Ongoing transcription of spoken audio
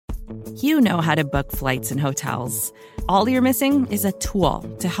You know how to book flights and hotels. All you're missing is a tool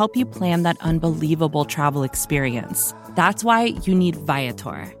to help you plan that unbelievable travel experience. That's why you need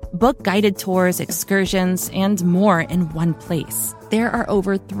Viator. Book guided tours, excursions, and more in one place. There are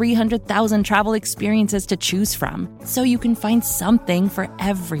over 300,000 travel experiences to choose from, so you can find something for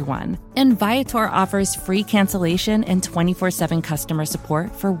everyone. And Viator offers free cancellation and 24/7 customer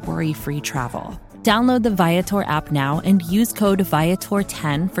support for worry-free travel. Download the Viator app now and use code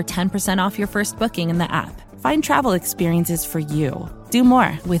Viator10 for 10% off your first booking in the app. Find travel experiences for you. Do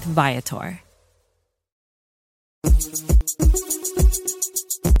more with Viator.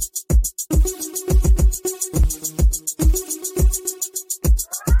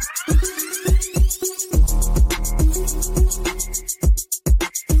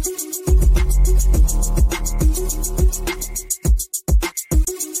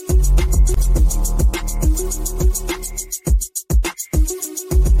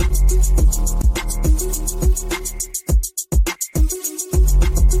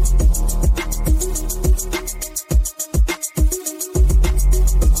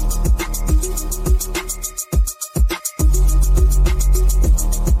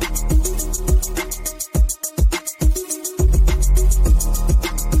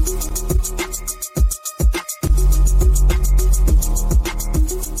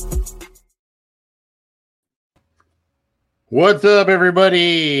 What's up,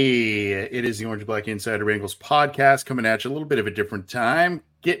 everybody? It is the Orange Black Insider Bengals podcast coming at you a little bit of a different time,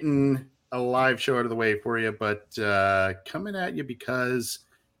 getting a live show out of the way for you, but coming at you because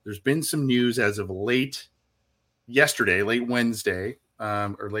there's been some news as of late Wednesday,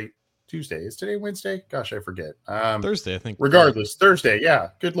 or late Tuesday. Is today Wednesday? Gosh, I forget. Thursday, I think. Regardless, Thursday. Yeah,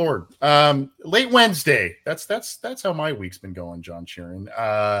 good Lord. Late Wednesday. That's how my week's been going, John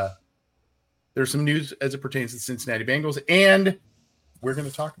Sheeran. There's some news as it pertains to the Cincinnati Bengals, and we're going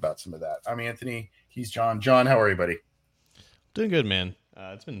to talk about some of that. I'm Anthony. He's John. John, how are you, buddy? Doing good, man.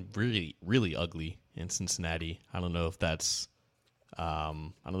 It's been really, really ugly in Cincinnati. I don't know if that's I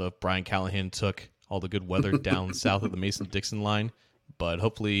don't know if Brian Callahan took all the good weather down south of the Mason-Dixon line, but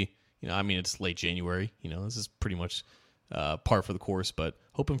hopefully, it's late January. This is pretty much par for the course, but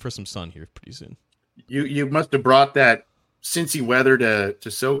hoping for some sun here pretty soon. You must have brought that Cincy weather to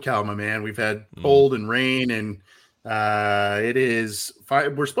SoCal, my man. We've had cold and rain, and it is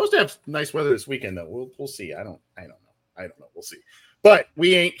fine. We're supposed to have nice weather this weekend, though. We'll see. I don't know. We'll see. But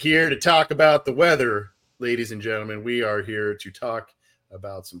we ain't here to talk about the weather, ladies and gentlemen. We are here to talk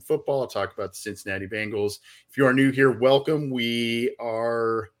about some football, talk about the Cincinnati Bengals. If you are new here, welcome. We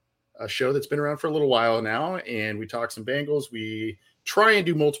are a show that's been around for a little while now, and we talk some Bengals. We try and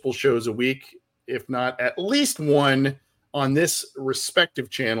do multiple shows a week, if not at least one on this respective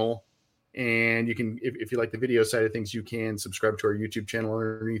channel. And you can, if you like the video side of things, you can subscribe to our YouTube channel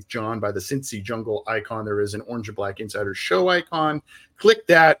underneath John by the Cincy Jungle icon. There is an Orange and Black Insider show icon. Click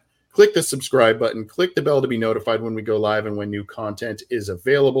that, click the subscribe button, click the bell to be notified when we go live and when new content is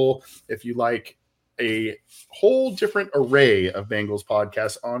available. If you like a whole different array of Bengals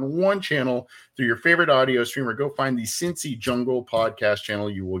podcasts on one channel through your favorite audio streamer, go find the Cincy Jungle podcast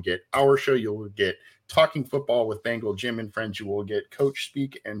channel. You will get our show. You will get Talking Football with Bengal Jim and Friends. You will get Coach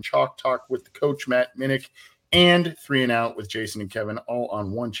Speak and Chalk Talk with the Coach Matt Minnick, and 3 and Out with Jason and Kevin, all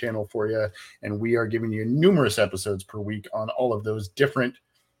on one channel for you. And we are giving you numerous episodes per week on all of those different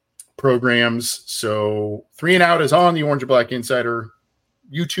programs. So 3 and Out is on the Orange and Black Insider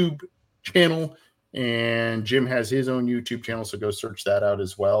YouTube channel, and Jim has his own YouTube channel, so go search that out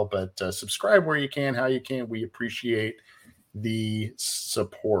as well. But subscribe where you can, how you can. We appreciate the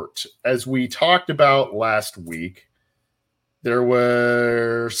support. As we talked about last week, there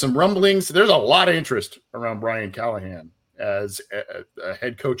were some rumblings. There's a lot of interest around Brian Callahan as a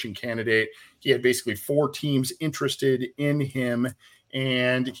head coaching candidate. He had basically 4 teams interested in him,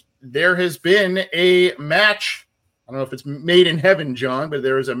 and there has been a match. I don't know if it's made in heaven, John, but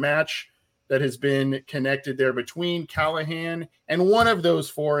there is a match that has been connected there between Callahan and one of those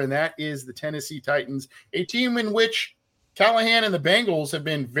 4, and that is the Tennessee Titans, a team in which Callahan and the Bengals have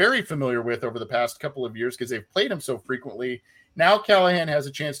been very familiar with over the past couple of years because they've played him so frequently. Now Callahan has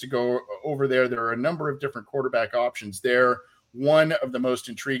a chance to go over there. There are a number of different quarterback options there. One of the most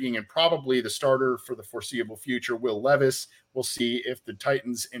intriguing and probably the starter for the foreseeable future, Will Levis. We'll see if the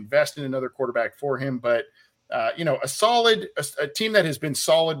Titans invest in another quarterback for him. But, a team that has been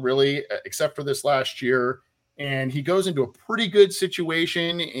solid really, except for this last year. And he goes into a pretty good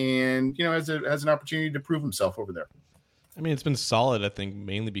situation and, has an opportunity to prove himself over there. It's been solid, I think,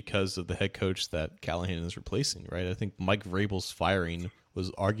 mainly because of the head coach that Callahan is replacing, right? I think Mike Vrabel's firing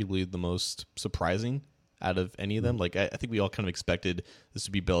was arguably the most surprising out of any of them. Like I think we all kind of expected this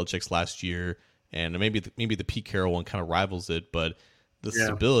to be Belichick's last year, and maybe the Pete Carroll one kind of rivals it, but the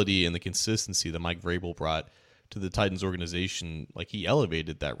stability and the consistency that Mike Vrabel brought to the Titans organization, like he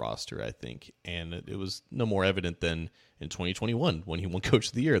elevated that roster, I think. And it was no more evident than in 2021 when he won Coach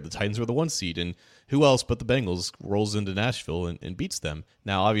of the Year. The Titans were the 1 seed, and who else but the Bengals rolls into Nashville and beats them?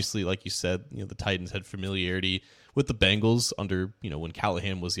 Now, obviously, like you said, the Titans had familiarity with the Bengals under, when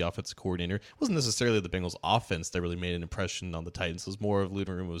Callahan was the offensive coordinator. It wasn't necessarily the Bengals offense that really made an impression on the Titans. It was more of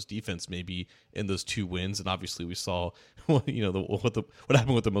Ludovico's defense maybe in those 2 wins. And obviously we saw, what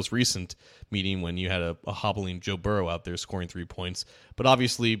happened with the most recent meeting when you had a hobbling Joe Burrow out there scoring 3 points. But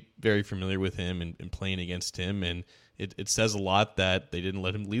obviously very familiar with him and playing against him. And it says a lot that they didn't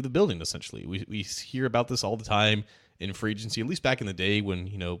let him leave the building, essentially. We hear about this all the time in free agency, at least back in the day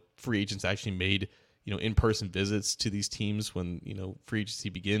when, free agents actually made in-person visits to these teams when, free agency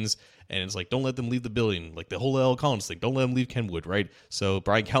begins, and it's like, don't let them leave the building. Like the whole L. Collins thing, don't let them leave Kenwood, right? So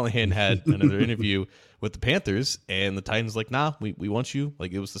Brian Callahan had another interview with the Panthers, and the Titans like, nah, we want you.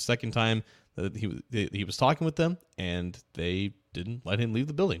 Like it was the second time that he was talking with them, and they didn't let him leave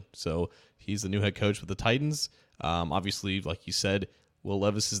the building. So he's the new head coach with the Titans. Obviously, like you said, Will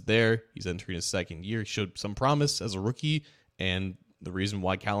Levis is there. He's entering his second year. He showed some promise as a rookie, and the reason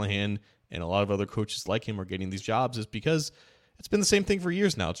why Callahan and a lot of other coaches like him are getting these jobs is because it's been the same thing for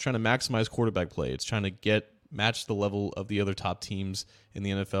years now. It's trying to maximize quarterback play. It's trying to match the level of the other top teams in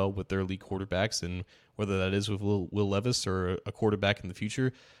the NFL with their elite quarterbacks. And whether that is with Will Levis or a quarterback in the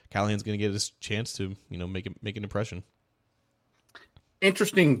future, Callahan's going to get his chance to, make an impression.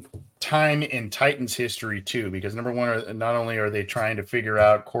 Interesting time in Titans history too, because number one, not only are they trying to figure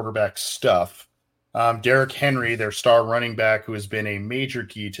out quarterback stuff, Derrick Henry, their star running back, who has been a major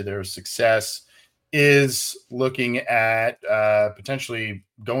key to their success, is looking at potentially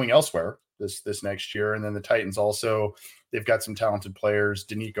going elsewhere this next year. And then the Titans also, they've got some talented players.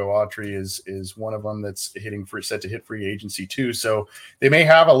 Danico Autry is one of them that's set to hit free agency too. So they may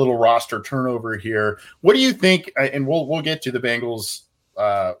have a little roster turnover here. What do you think? And we'll get to the Bengals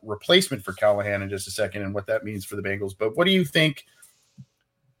replacement for Callahan in just a second and what that means for the Bengals. But what do you think?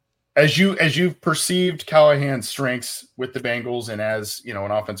 As you've perceived Callahan's strengths with the Bengals and as, an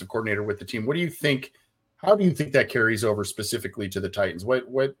offensive coordinator with the team, what do you think, how do you think that carries over specifically to the Titans?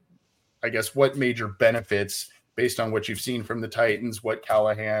 What major benefits based on what you've seen from the Titans, what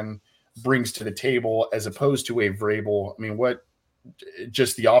Callahan brings to the table as opposed to a Vrabel? I mean, what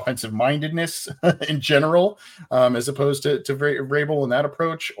just the offensive mindedness in general, as opposed to Vrabel in that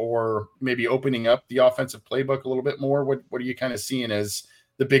approach, or maybe opening up the offensive playbook a little bit more? What are you kind of seeing as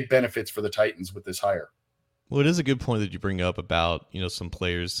the big benefits for the Titans with this hire? Well, it is a good point that you bring up about, some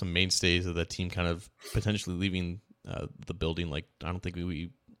players, some mainstays of that team kind of potentially leaving the building. Like, I think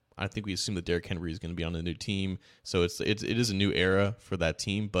we assume that Derrick Henry is going to be on a new team. So it is a new era for that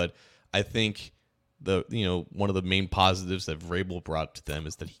team. But I think one of the main positives that Vrabel brought to them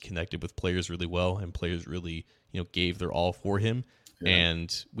is that he connected with players really well, and players really, gave their all for him. Yeah.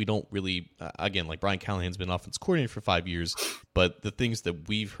 And we don't really, again, like Brian Callahan's been offensive coordinator for 5 years, but the things that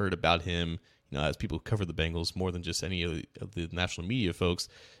we've heard about him, as people who cover the Bengals more than just any of the national media folks,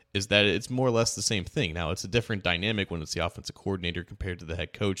 is that it's more or less the same thing. Now, it's a different dynamic when it's the offensive coordinator compared to the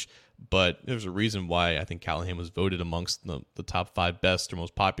head coach, but there's a reason why I think Callahan was voted amongst the top 5 best or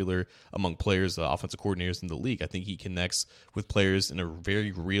most popular among players, offensive coordinators in the league. I think he connects with players in a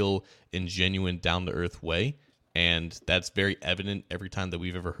very real and genuine, down-to-earth way. And that's very evident every time that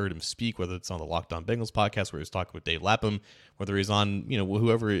we've ever heard him speak, whether it's on the Locked On Bengals podcast where he's talking with Dave Lapham, whether he's on,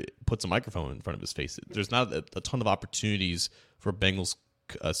 whoever puts a microphone in front of his face. There's not a ton of opportunities for Bengals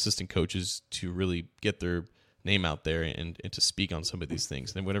assistant coaches to really get their name out there and to speak on some of these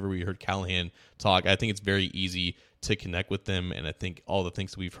things. And whenever we heard Callahan talk, I think it's very easy to connect with them. And I think all the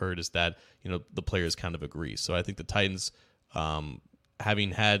things that we've heard is that, the players kind of agree. So I think the Titans,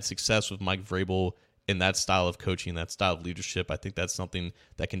 having had success with Mike Vrabel in that style of coaching, that style of leadership, I think that's something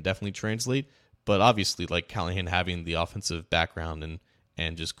that can definitely translate. But obviously, like Callahan having the offensive background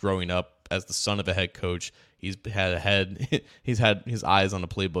and just growing up as the son of a head coach, he's had his eyes on the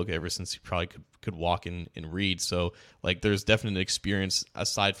playbook ever since he probably could walk and read. So like there's definitely an experience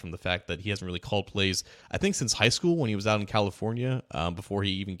aside from the fact that he hasn't really called plays, I think, since high school when he was out in California, before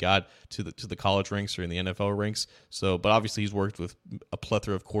he even got to the college ranks or in the NFL ranks. So, but obviously he's worked with a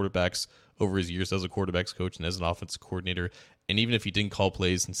plethora of quarterbacks over his years as a quarterbacks coach and as an offensive coordinator. And even if he didn't call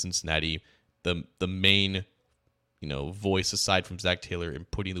plays in Cincinnati, the main voice aside from Zach Taylor in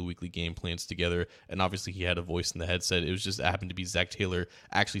putting the weekly game plans together, and obviously he had a voice in the headset. It was just happened to be Zach Taylor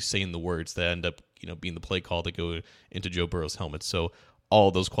actually saying the words that end up being the play call that go into Joe Burrow's helmet. So all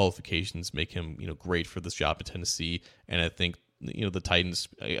those qualifications make him, great for this job at Tennessee. And I think, the Titans,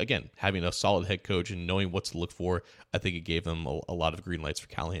 again, having a solid head coach and knowing what to look for, I think it gave them a lot of green lights for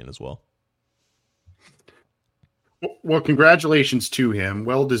Callahan as well. Well, congratulations to him.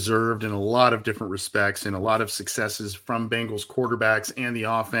 Well-deserved in a lot of different respects, and a lot of successes from Bengals quarterbacks and the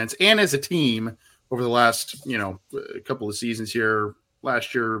offense and as a team over the last, a couple of seasons here.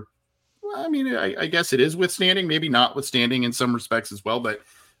 Last year, I mean, I guess it is withstanding, maybe not withstanding in some respects as well, but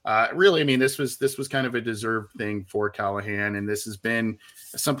really, I mean, this was kind of a deserved thing for Callahan, and this has been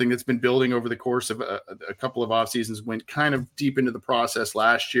something that's been building over the course of a couple of off seasons. Went kind of deep into the process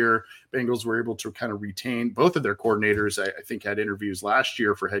last year. Bengals were able to kind of retain both of their coordinators. I think had interviews last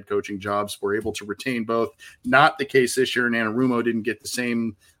year for head coaching jobs. Were able to retain both. Not the case this year. Anarumo didn't get the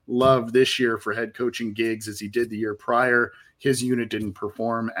same love this year for head coaching gigs as he did the year prior. His unit didn't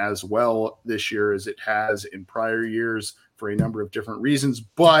perform as well this year as it has in prior years for a number of different reasons,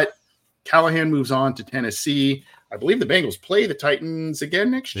 but Callahan moves on to Tennessee. I believe the Bengals play the Titans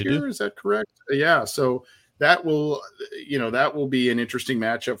again next year. Is that correct? Yeah. So that will be an interesting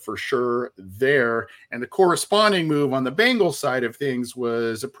matchup for sure there. And the corresponding move on the Bengals side of things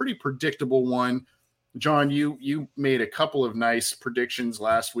was a pretty predictable one. John, you made a couple of nice predictions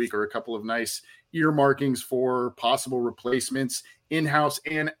last week, or a couple of nice earmarkings for possible replacements in-house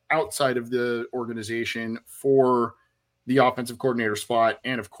and outside of the organization for the offensive coordinator spot.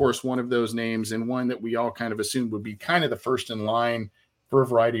 And of course, one of those names, and one that we all kind of assumed would be kind of the first in line for a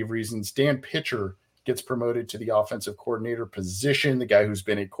variety of reasons, Dan Pitcher gets promoted to the offensive coordinator position, the guy who's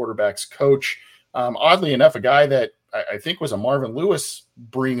been a quarterback's coach. Oddly enough, a guy that I think was a Marvin Lewis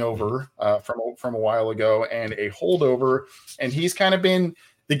bring over from a while ago, and a holdover. And he's kind of been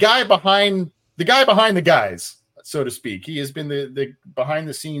the guy behind the guys, so to speak. He has been the behind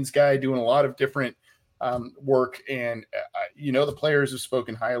the scenes guy doing a lot of different work. And, the players have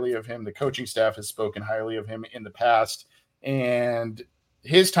spoken highly of him. The coaching staff has spoken highly of him in the past. And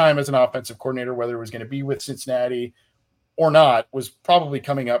his time as an offensive coordinator, whether it was going to be with Cincinnati or not, was probably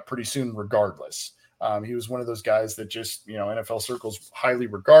coming up pretty soon regardless. He was one of those guys that just, NFL circles highly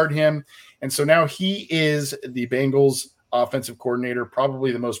regard him. And so now he is the Bengals offensive coordinator,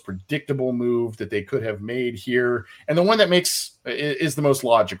 probably the most predictable move that they could have made here. And the one that is the most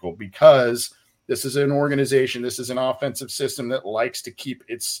logical, because this is an organization, this is an offensive system that likes to keep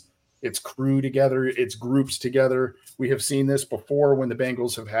its crew together, its groups together. We have seen this before when the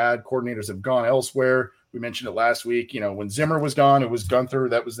Bengals have had coordinators have gone elsewhere. We mentioned it last week. When Zimmer was gone, it was Gunther.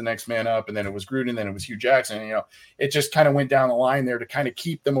 That was the next man up. And then it was Gruden. Then it was Hugh Jackson. It just kind of went down the line there to kind of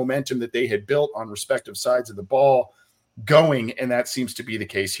keep the momentum that they had built on respective sides of the ball going. And that seems to be the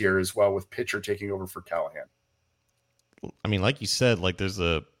case here as well, with Pitcher taking over for Callahan. I mean, like you said, like there's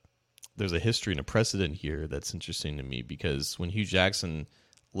a history and a precedent here that's interesting to me, because when Hugh Jackson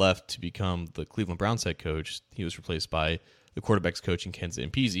left to become the Cleveland Browns head coach, he was replaced by the quarterback's coach in Ken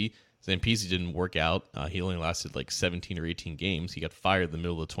Zampese. Zampese didn't work out. He only lasted like 17 or 18 games. He got fired in the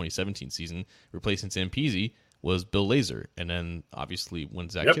middle of the 2017 season. Replacing Zampese was Bill Lazor. And then, obviously, when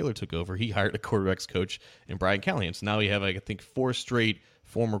Zach Taylor took over, he hired a quarterback's coach in Brian Callahan. So now we have, I think, 4 straight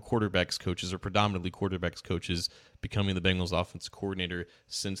former quarterbacks coaches, or predominantly quarterbacks coaches, becoming the Bengals offensive coordinator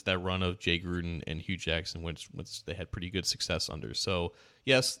since that run of Jay Gruden and Hugh Jackson, which they had pretty good success under. So,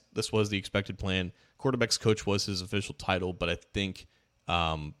 yes, this was the expected plan. Quarterbacks coach was his official title, but I think...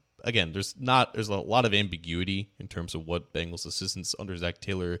 again, there's a lot of ambiguity in terms of what Bengals assistants under Zach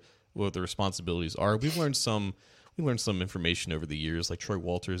Taylor, what the responsibilities are. We've learned some information over the years. Like Troy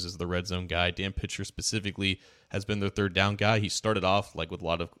Walters is the red zone guy. Dan Pitcher specifically has been their third down guy. He started off like with a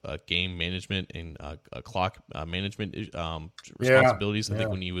lot of game management and clock management responsibilities. I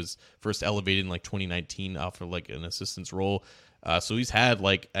think when he was first elevated in like 2019 for like an assistant's role. So he's had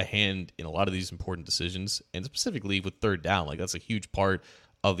like a hand in a lot of these important decisions, and specifically with third down, like that's a huge part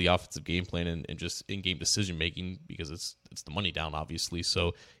of the offensive game plan and just in-game decision-making, because it's the money down, obviously.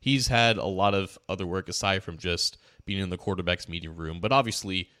 So he's had a lot of other work aside from just being in the quarterback's meeting room. But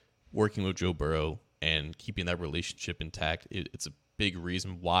obviously, working with Joe Burrow and keeping that relationship intact, it's a big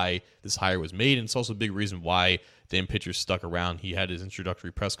reason why this hire was made, and it's also a big reason why Dan Pitcher stuck around. He had his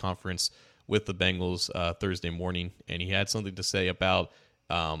introductory press conference with the Bengals Thursday morning, and he had something to say about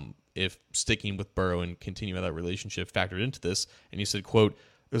if sticking with Burrow and continuing that relationship factored into this. And he said, quote,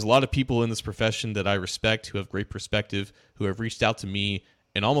 "There's a lot of people in this profession that I respect who have great perspective, who have reached out to me,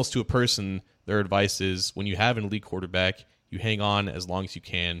 and almost to a person, their advice is, when you have an elite quarterback, you hang on as long as you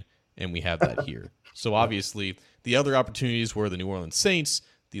can, and we have that here." So obviously, the other opportunities were the New Orleans Saints,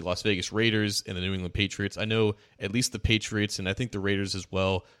 the Las Vegas Raiders, and the New England Patriots. I know at least the Patriots, and I think the Raiders as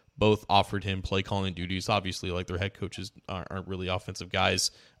well, both offered him play calling duties. Obviously, like their head coaches aren't really offensive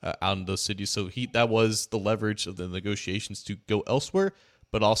guys out in those cities. So that was the leverage of the negotiations to go elsewhere.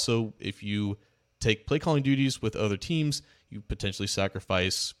 But also, if you take play calling duties with other teams, you potentially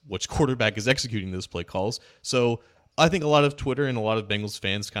sacrifice which quarterback is executing those play calls. So I think a lot of Twitter and a lot of Bengals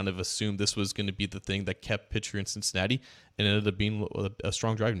fans kind of assumed this was going to be the thing that kept Pitcher in Cincinnati, and ended up being a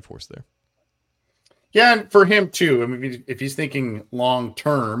strong driving force there. Yeah, and for him too. I mean, if he's thinking long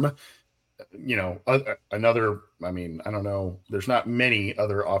term, another. I mean, I don't know. There's not many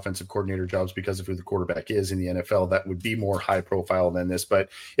other offensive coordinator jobs because of who the quarterback is in the NFL that would be more high profile than this. But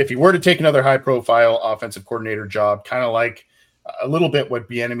if he were to take another high profile offensive coordinator job, kind of like a little bit what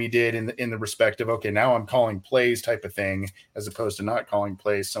Bieniemy did in the respect of, okay, now I'm calling plays type of thing, as opposed to not calling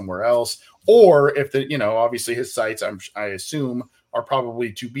plays somewhere else. Or if obviously his sights, I assume, are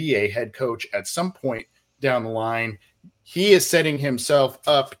probably to be a head coach at some point down the line. He is setting himself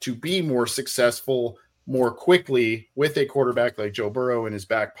up to be more successful more quickly with a quarterback like Joe Burrow in his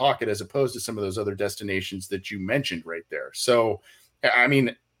back pocket, as opposed to some of those other destinations that you mentioned right there. So, I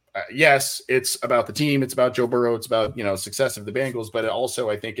mean, yes, it's about the team. It's about Joe Burrow. It's about, success of the Bengals, but also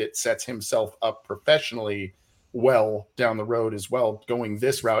I think it sets himself up professionally well down the road as well, going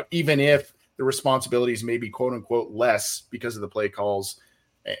this route, even if the responsibilities may be quote unquote less because of the play calls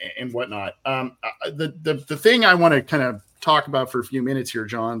and whatnot. The thing I want to kind of talk about for a few minutes here,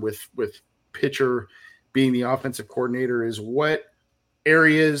 John, with Pitcher being the offensive coordinator, is what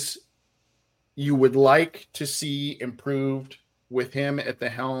areas you would like to see improved with him at the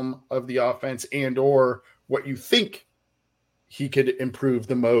helm of the offense, and or what you think he could improve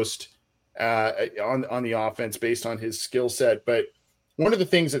the most on the offense based on his skill set. But one of the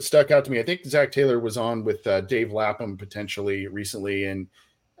things that stuck out to me, I think Zach Taylor was on with Dave Lapham potentially recently, and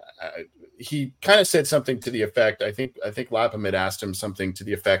he kind of said something to the effect, I think Lapham had asked him something to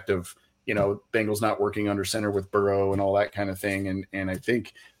the effect of, Bengals not working under center with Burrow and all that kind of thing. And I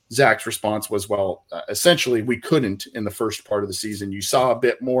think Zach's response was, well, essentially we couldn't in the first part of the season. You saw a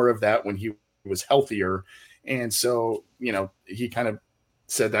bit more of that when he was healthier. And so, he kind of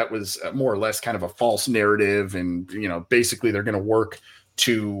said that was more or less kind of a false narrative. And, basically they're going to work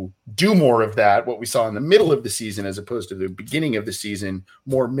to do more of that, what we saw in the middle of the season, as opposed to the beginning of the season,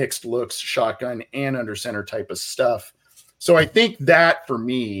 more mixed looks, shotgun and under center type of stuff. So I think that for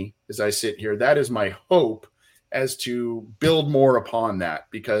me, as I sit here, that is my hope, as to build more upon that,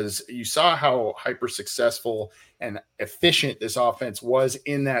 because you saw how hyper successful and efficient this offense was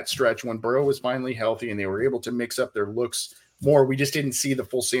in that stretch when Burrow was finally healthy and they were able to mix up their looks more. We just didn't see the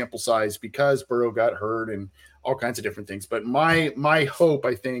full sample size because Burrow got hurt and all kinds of different things. But my hope,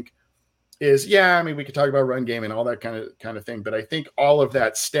 I think, is, we could talk about run game and all that kind of thing, but I think all of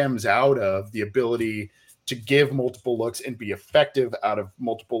that stems out of the ability to give multiple looks and be effective out of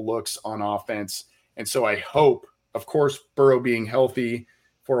multiple looks on offense. And so I hope, of course, Burrow being healthy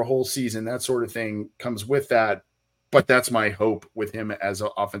for a whole season, that sort of thing comes with that. But that's my hope with him as an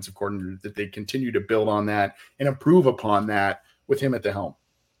offensive coordinator, that they continue to build on that and improve upon that with him at the helm.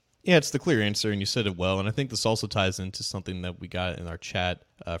 Yeah, it's the clear answer, and you said it well. And I think this also ties into something that we got in our chat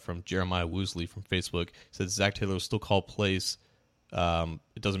from Jeremiah Woosley from Facebook. He said Zach Taylor will still call plays.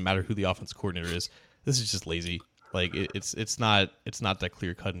 It doesn't matter who the offensive coordinator is. This is just lazy. Like it's not that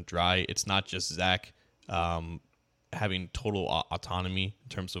clear cut and dry. It's not just Zach having total autonomy in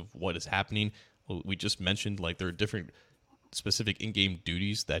terms of what is happening. We just mentioned, like, there are different specific in-game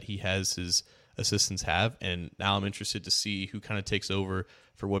duties that he has his assistants have, and now I'm interested to see who kind of takes over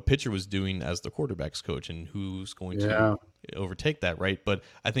for what Pitcher was doing as the quarterback's coach and who's going to overtake that, right? But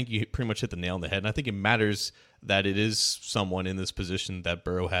I think you pretty much hit the nail on the head, and I think it matters that it is someone in this position that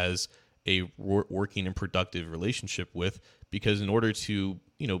Burrow has a working and productive relationship with, because in order to,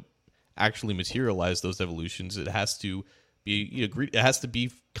 actually materialize those evolutions, it has to be it has to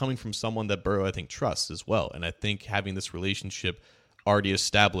be coming from someone that Burrow, I think, trusts as well. And I think having this relationship already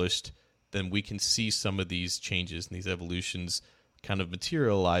established, then we can see some of these changes and these evolutions kind of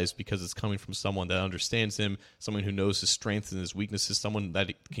materialize, because it's coming from someone that understands him, someone who knows his strengths and his weaknesses, someone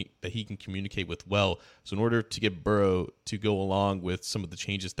that he can communicate with well. So in order to get Burrow to go along with some of the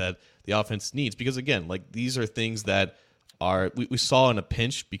changes that the offense needs, because again, like, these are things that we saw in a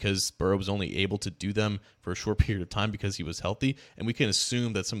pinch because Burrow was only able to do them for a short period of time because he was healthy, and we can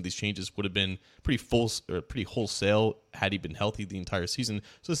assume that some of these changes would have been pretty wholesale had he been healthy the entire season.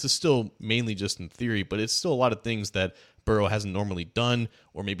 So this is still mainly just in theory, but it's still a lot of things that Burrow hasn't normally done,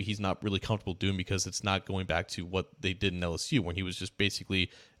 or maybe he's not really comfortable doing because it's not going back to what they did in LSU when he was just basically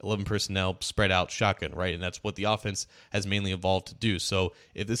 11 personnel spread out shotgun, right? And that's what the offense has mainly evolved to do. So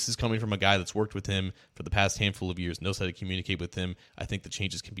if this is coming from a guy that's worked with him for the past handful of years, knows how to communicate with him, I think the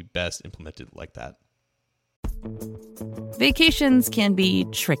changes can be best implemented like that. Vacations can be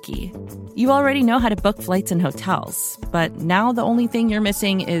tricky. You already know how to book flights and hotels, but now the only thing you're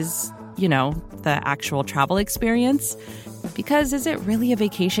missing is, the actual travel experience. Because is it really a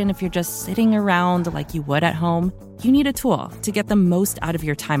vacation if you're just sitting around like you would at home? You need a tool to get the most out of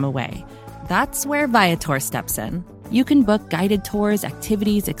your time away. That's where Viator steps in. You can book guided tours,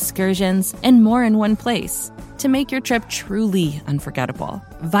 activities, excursions, and more in one place to make your trip truly unforgettable.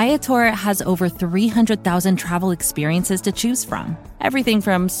 Viator has over 300,000 travel experiences to choose from. Everything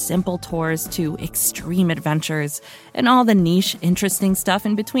from simple tours to extreme adventures and all the niche, interesting stuff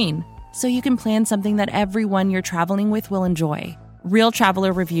in between. So you can plan something that everyone you're traveling with will enjoy. Real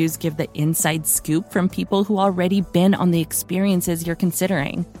traveler reviews give the inside scoop from people who already been on the experiences you're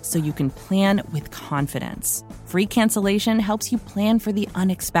considering, so you can plan with confidence. Free cancellation helps you plan for the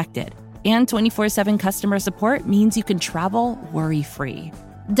unexpected. And 24/7 customer support means you can travel worry-free.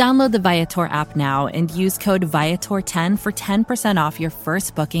 Download the Viator app now and use code Viator10 for 10% off your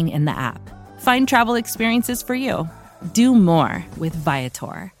first booking in the app. Find travel experiences for you. Do more with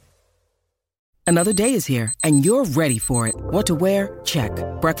Viator. Another day is here, and you're ready for it. What to wear? Check.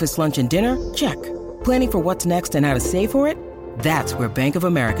 Breakfast, lunch, and dinner? Check. Planning for what's next and how to save for it? That's where Bank of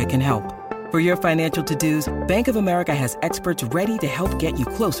America can help. For your financial to-dos, Bank of America has experts ready to help get you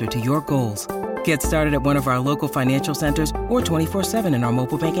closer to your goals. Get started at one of our local financial centers or 24/7 in our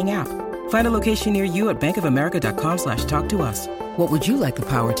mobile banking app. Find a location near you at bankofamerica.com/talktous. What would you like the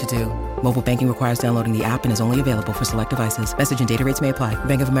power to do? Mobile banking requires downloading the app and is only available for select devices. Message and data rates may apply.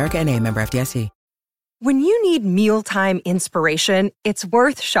 Bank of America NA, member FDIC. When you need mealtime inspiration, it's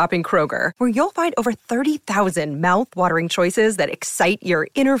worth shopping Kroger, where you'll find over 30,000 mouth-watering choices that excite your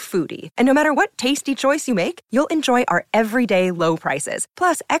inner foodie. And no matter what tasty choice you make, you'll enjoy our everyday low prices,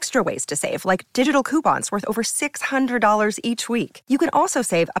 plus extra ways to save, like digital coupons worth over $600 each week. You can also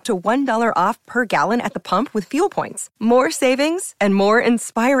save up to $1 off per gallon at the pump with fuel points. More savings and more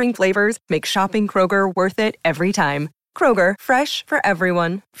inspiring flavors make shopping Kroger worth it every time. Kroger, fresh for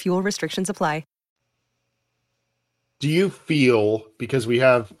everyone. Fuel restrictions apply. Do you feel, because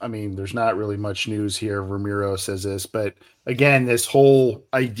there's not really much news here, Ramiro says this, but again, this whole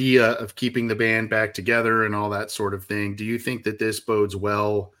idea of keeping the band back together and all that sort of thing, do you think that this bodes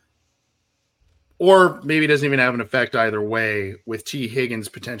well, or maybe it doesn't even have an effect either way, with T. Higgins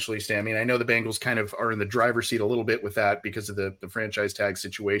potentially staying? I know the Bengals kind of are in the driver's seat a little bit with that because of the franchise tag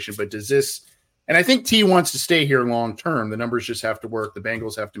situation, but does this, and I think T wants to stay here long term, the numbers just have to work, the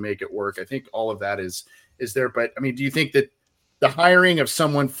Bengals have to make it work. I think all of that is there. But do you think that the hiring of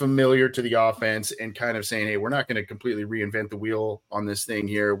someone familiar to the offense and kind of saying, hey, we're not going to completely reinvent the wheel on this thing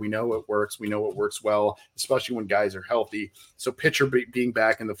here. We know it works. We know it works well, especially when guys are healthy. So pitcher being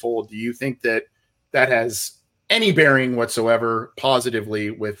back in the fold, do you think that has any bearing whatsoever positively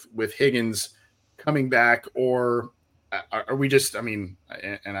with Higgins coming back? Or are we just, and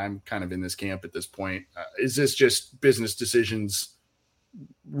I'm kind of in this camp at this point, is this just business decisions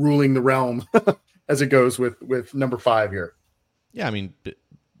ruling the realm as it goes with number 5 here? Yeah,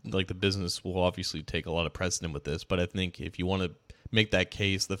 like the business will obviously take a lot of precedent with this, but I think if you want to make that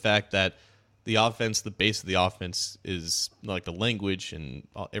case, the fact that the offense, the base of the offense is like the language and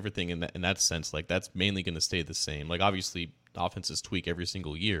everything in that sense, like that's mainly going to stay the same. Like obviously offenses tweak every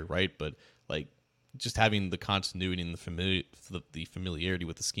single year, right? But like just having the continuity and the familiarity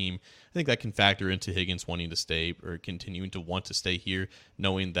with the scheme, I think that can factor into Higgins wanting to stay or continuing to want to stay here,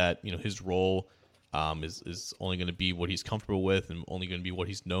 knowing that his role is only going to be what he's comfortable with and only going to be what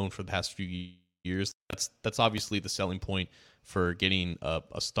he's known for the past few years. That's obviously the selling point for getting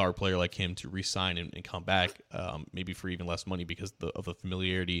a star player like him to re-sign and come back, maybe for even less money because of the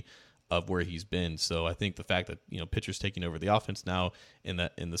familiarity of where he's been. So I think the fact that pitchers taking over the offense now in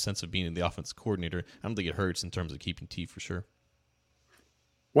the sense of being the offense coordinator, I don't think it hurts in terms of keeping T for sure.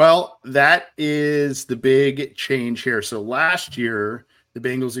 Well, that is the big change here. So last year, the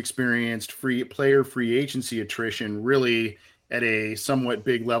Bengals experienced free agency attrition really at a somewhat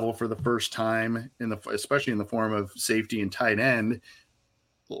big level for the first time, especially in the form of safety and tight end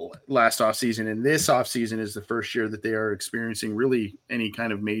last offseason. And this offseason is the first year that they are experiencing really any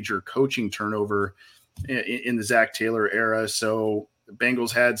kind of major coaching turnover in the Zach Taylor era. So the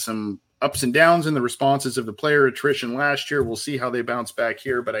Bengals had some ups and downs in the responses of the player attrition last year. We'll see how they bounce back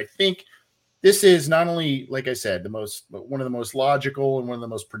here. But I think this is not only, like I said, one of the most logical and one of the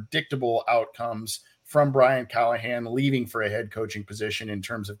most predictable outcomes from Brian Callahan leaving for a head coaching position in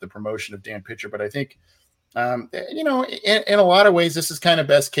terms of the promotion of Dan Pitcher. But I think, in a lot of ways, this is kind of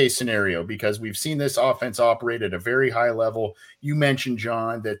best case scenario because we've seen this offense operate at a very high level. You mentioned,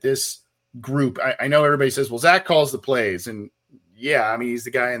 John, that this group, I know everybody says, well, Zach calls the plays. And yeah, I mean, he's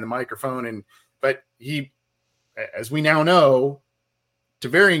the guy in the microphone. But he, as we now know, to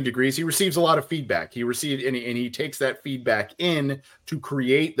varying degrees, he receives a lot of feedback. He takes that feedback in to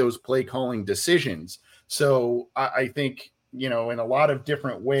create those play calling decisions. So I think, in a lot of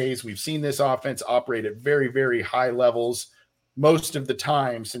different ways, we've seen this offense operate at very, very high levels most of the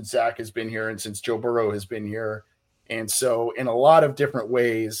time since Zach has been here and since Joe Burrow has been here. And so in a lot of different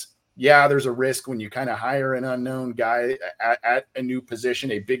ways, yeah, there's a risk when you kind of hire an unknown guy at a new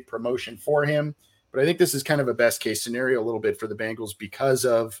position, a big promotion for him. But I think this is kind of a best case scenario a little bit for the Bengals because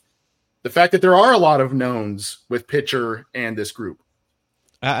of the fact that there are a lot of knowns with Pitcher and this group.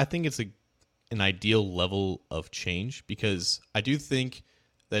 I think it's an ideal level of change because I do think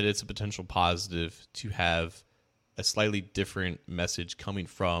that it's a potential positive to have a slightly different message coming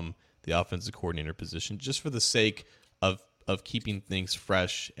from the offensive coordinator position just for the sake of keeping things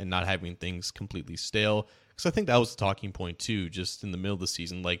fresh and not having things completely stale. Because I think that was the talking point too, just in the middle of the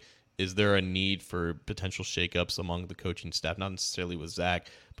season. Like, is there a need for potential shakeups among the coaching staff? Not necessarily with Zach,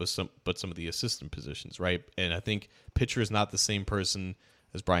 but some of the assistant positions, right? And I think Pitcher is not the same person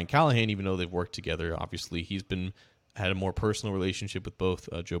as Brian Callahan, even though they've worked together. Obviously, he's had a more personal relationship with both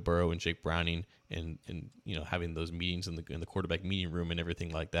Joe Burrow and Jake Browning, and having those meetings in the quarterback meeting room and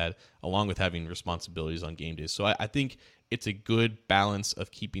everything like that, along with having responsibilities on game days. So I think it's a good balance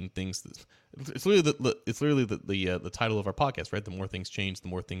of keeping things. It's literally the title of our podcast, right? The more things change, the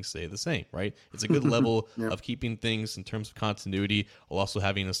more things stay the same, right? It's a good level of keeping things in terms of continuity, while also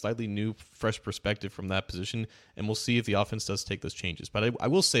having a slightly new, fresh perspective from that position. And we'll see if the offense does take those changes. But I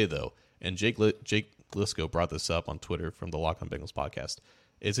will say though, and Jake Glisco brought this up on Twitter from the Lock on Bengals podcast.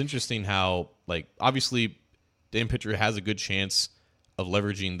 It's interesting how, obviously, Dan Pitcher has a good chance of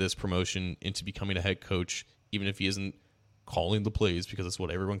leveraging this promotion into becoming a head coach, even if he isn't calling the plays, because that's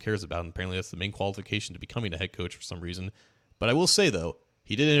what everyone cares about. And apparently that's the main qualification to becoming a head coach for some reason. But I will say, though,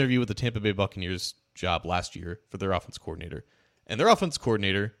 he did interview with the Tampa Bay Buccaneers job last year for their offense coordinator. And their offense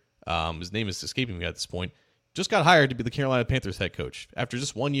coordinator, his name is escaping me at this point, just got hired to be the Carolina Panthers head coach after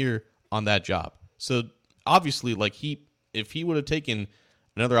just 1 year on that job. So obviously, if he would have taken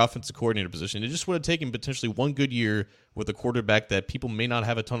another offensive coordinator position, it just would have taken potentially 1 good year with a quarterback that people may not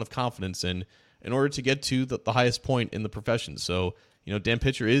have a ton of confidence in order to get to the highest point in the profession. So, Dan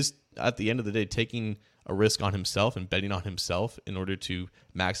Pitcher is, at the end of the day, taking a risk on himself and betting on himself in order to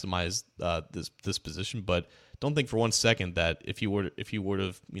maximize this position. But don't think for 1 second that if he would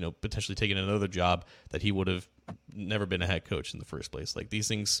have potentially taken another job, that he would have never been a head coach in the first place. Like, these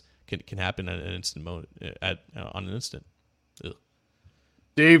things can happen at an instant moment, on an instant. Ugh.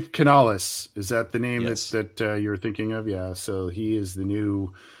 Dave Canales, is that the name Yes. that you're thinking of? Yeah. So he is the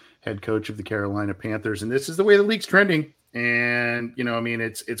new head coach of the Carolina Panthers, and this is the way the league's trending. And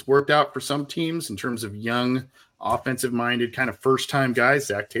it's worked out for some teams in terms of young, offensive-minded, kind of first-time guys.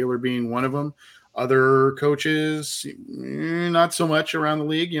 Zach Taylor being one of them. Other coaches, not so much around the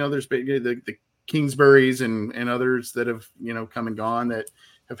league. There's the Kingsburys and others that have come and gone that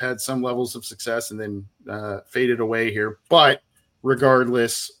have had some levels of success and then faded away here. But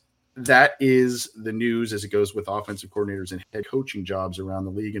regardless, that is the news as it goes with offensive coordinators and head coaching jobs around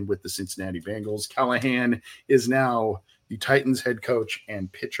the league and with the Cincinnati Bengals. Callahan is now the Titans head coach, and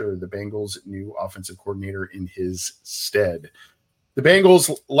Pitcher, the Bengals' new offensive coordinator, in his stead. The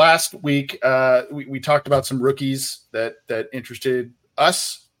Bengals last week, we talked about some rookies that interested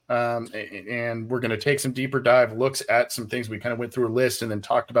us, and we're going to take some deeper dive looks at some things. We kind of went through a list and then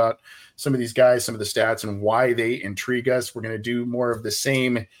talked about some of these guys, some of the stats, and why they intrigue us. We're going to do more of the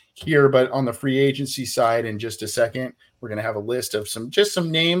same here, but on the free agency side in just a second. We're going to have a list of some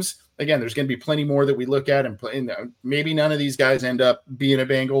names. Again, there's going to be plenty more that we look at, and maybe none of these guys end up being a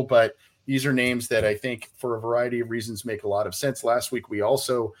Bengal, but these are names that I think for a variety of reasons make a lot of sense. Last week, we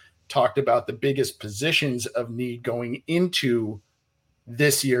also talked about the biggest positions of need going into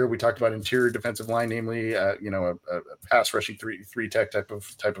this year. We talked about interior defensive line, namely, a pass rushing three tech type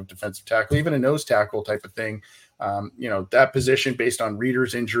of defensive tackle, even a nose tackle type of thing. That position based on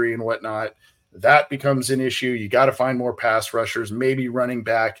Reader's injury and whatnot, that becomes an issue. You got to find more pass rushers, maybe running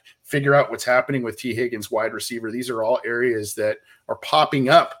back, figure out what's happening with T. Higgins, wide receiver. These are all areas that are popping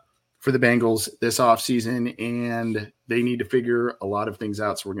up for the Bengals this offseason, and they need to figure a lot of things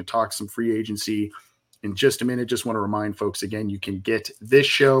out. So we're going to talk some free agency in just a minute. Just want to remind folks again, you can get this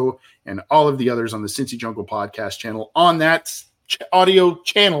show and all of the others on the Cincy Jungle podcast channel on that audio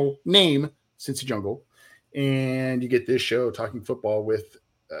channel name, Cincy Jungle. And you get this show, Talking Football with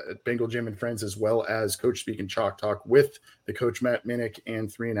Bengal Jim and friends, as well as Coach Speak and Chalk Talk with the coach Matt Minnick,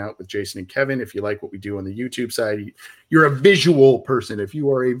 and 3 and Out with Jason and Kevin. If you like what we do on the YouTube side, you're a visual person. If you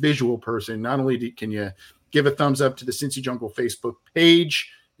are a visual person, not only can you give a thumbs up to the Cincy Jungle Facebook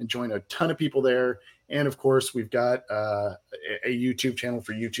page and join a ton of people there, and of course we've got a YouTube channel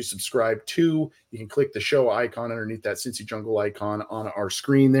for you to subscribe to. You can click the show icon underneath that Cincy Jungle icon on our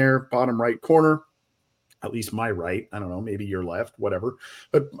screen there, bottom right corner. At least my right. I don't know, maybe your left, whatever.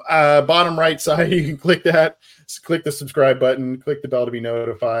 But bottom right side, you can click that, click the subscribe button, click the bell to be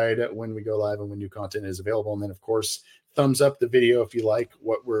notified when we go live and when new content is available. And then, of course, thumbs up the video if you like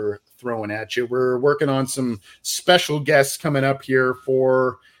what we're throwing at you. We're working on some special guests coming up here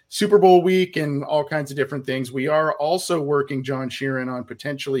for Super Bowl week and all kinds of different things. We are also working, John Sheeran, on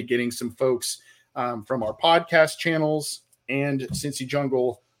potentially getting some folks from our podcast channels and Cincy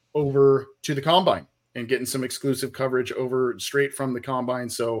Jungle over to the Combine and getting some exclusive coverage over straight from the Combine.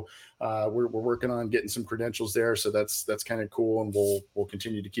 So we're working on getting some credentials there. So that's kind of cool. And we'll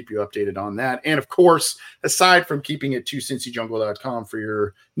continue to keep you updated on that. And of course, aside from keeping it to cincyjungle.com for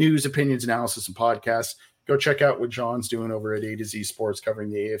your news, opinions, analysis, and podcasts, go check out what John's doing over at A to Z Sports,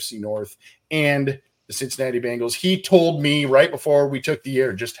 covering the AFC North and the Cincinnati Bengals. He told me right before we took the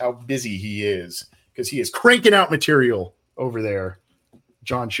air just how busy he is, because he is cranking out material over there.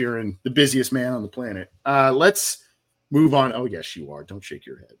 John Sheeran, the busiest man on the planet. Let's move on. Oh, yes, you are. Don't shake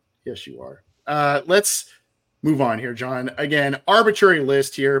your head. Yes, you are. Let's move on here, John. Again, arbitrary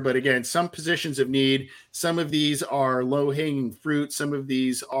list here, but again, some positions of need. Some of these are low-hanging fruit. Some of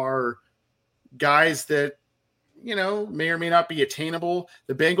these are guys that, may or may not be attainable.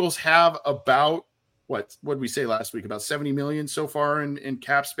 The Bengals have about, what did we say last week? About $70 million so far in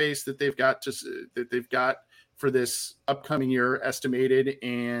cap space that they've got for this upcoming year estimated.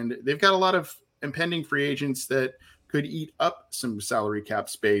 And they've got a lot of impending free agents that could eat up some salary cap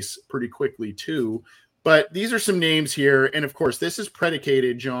space pretty quickly too. But these are some names here. And of course, this is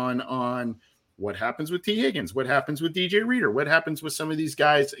predicated, John, on what happens with T. Higgins, what happens with DJ Reader, what happens with some of these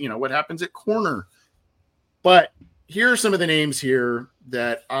guys, what happens at corner. But here are some of the names here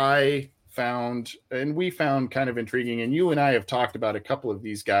that I found, and we found kind of intriguing. And you and I have talked about a couple of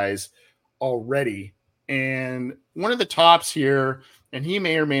these guys already. And one of the tops here, and he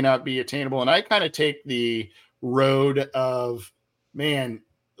may or may not be attainable. And I kind of take the road of, man,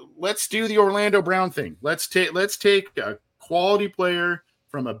 let's do the Orlando Brown thing. Let's take a quality player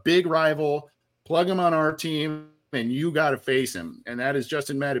from a big rival, plug him on our team, and you got to face him. And that is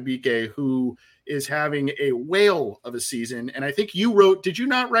Justin Madubuike, who is having a whale of a season. And I think you wrote, did you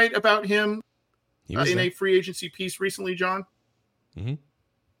not write about him in a free agency piece recently, John? Mm-hmm.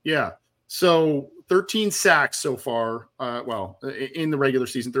 Yeah. So 13 sacks so far. In the regular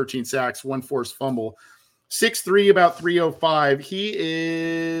season, 13 sacks, 1 forced fumble, 6'3", about 305. He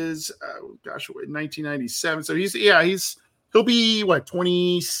is, 1997. So he'll be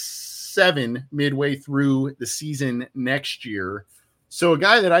 27 midway through the season next year. So a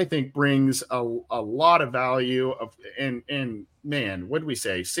guy that I think brings a lot of value and man, what did we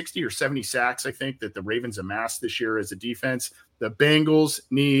say? 60 or 70 sacks, I think, that the Ravens amassed this year as a defense. The Bengals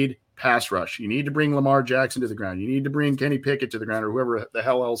need pass rush. You need to bring Lamar Jackson to the ground. You need to bring Kenny Pickett to the ground, or whoever the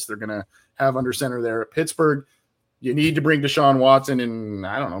hell else they're going to have under center there at Pittsburgh. You need to bring Deshaun Watson and,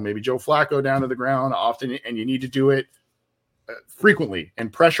 I don't know, maybe Joe Flacco down to the ground often, and you need to do it frequently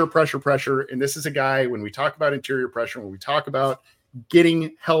and pressure. And this is a guy, when we talk about interior pressure, when we talk about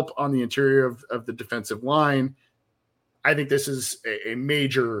getting help on the interior of the defensive line, I think this is a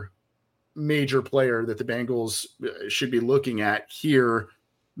major player that the Bengals should be looking at here.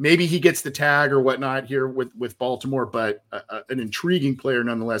 Maybe he gets the tag or whatnot here with Baltimore, but an intriguing player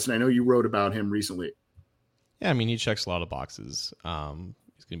nonetheless. And I know you wrote about him recently. Yeah, I mean, he checks a lot of boxes. He's going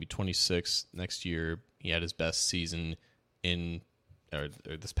to be 26 next year. He had his best season in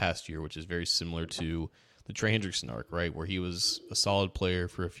this past year, which is very similar to the Trey Hendrickson arc, right? Where he was a solid player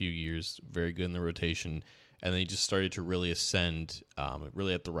for a few years, very good in the rotation, and then he just started to really ascend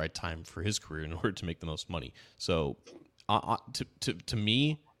really at the right time for his career in order to make the most money. So to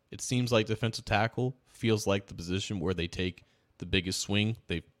me, it seems like defensive tackle feels like the position where they take the biggest swing.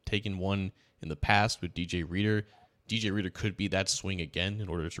 They've taken one in the past with DJ Reader. DJ Reader could be that swing again in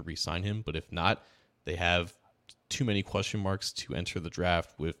order to re-sign him, but if not, they have too many question marks to enter the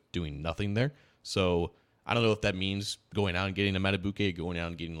draft with doing nothing there. So I don't know if that means going out and getting a Madubuike, going out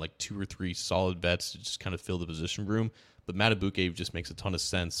and getting like 2 or 3 solid vets to just kind of fill the position room. But Madubuike just makes a ton of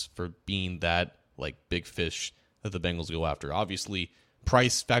sense for being that like big fish that the Bengals go after. Obviously,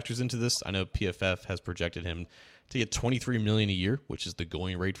 price factors into this. I know PFF has projected him to get $23 million a year, which is the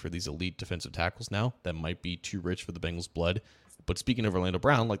going rate for these elite defensive tackles now. That might be too rich for the Bengals' blood. But speaking of Orlando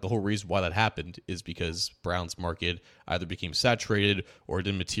Brown, like the whole reason why that happened is because Brown's market either became saturated or it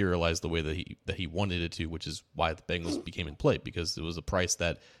didn't materialize the way that he wanted it to, which is why the Bengals became in play, because it was a price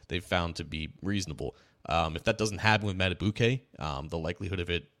that they found to be reasonable. If that doesn't happen with Matabuke, the likelihood of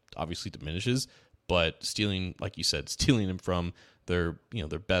it obviously diminishes. But stealing, like you said, stealing him from their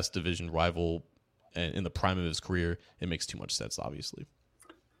best division rival and in the prime of his career, it makes too much sense, obviously.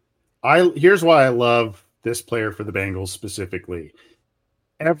 Here's why I love this player for the Bengals specifically.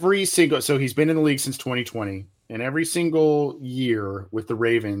 So he's been in the league since 2020, and every single year with the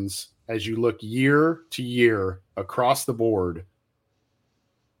Ravens, as you look year to year across the board,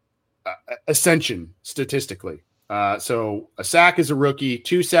 ascension statistically. So a sack as a rookie,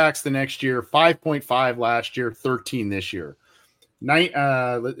 2 sacks the next year, 5.5 last year, 13 this year.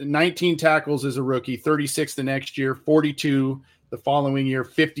 19 tackles as a rookie, 36 the next year, 42 the following year,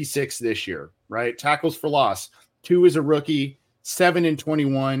 56 this year, right? Tackles for loss, 2 as a rookie, 7 in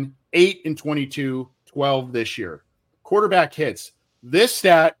 21, 8 in 22, 12 this year. Quarterback hits. This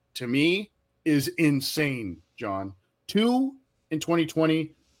stat, to me, is insane, John. 2 in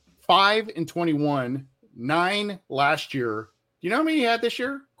 2020, 5 in 21, 9 last year. Do you know how many he had this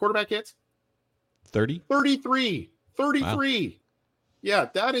year, quarterback hits? 30? 33. Wow. Yeah,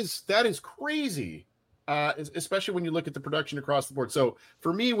 that is crazy, especially when you look at the production across the board. So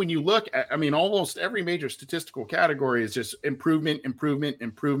for me, when you look at, almost every major statistical category is just improvement,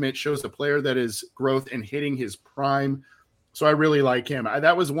 shows the player that is growth and hitting his prime. So I really like him.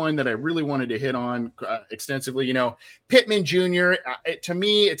 That was one that I really wanted to hit on extensively. Pittman Jr., to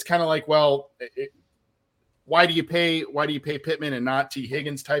me, it's kind of like, well, why do you pay Pittman and not T.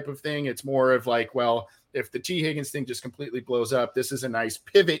 Higgins type of thing? It's more of like, well, if the T. Higgins thing just completely blows up, this is a nice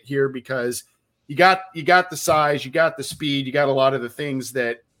pivot here because you got the size, you got the speed, you got a lot of the things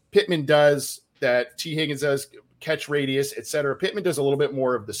that Pittman does, that T. Higgins does, catch radius, etc. Pittman does a little bit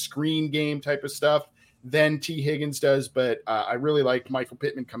more of the screen game type of stuff than T. Higgins does, but I really liked Michael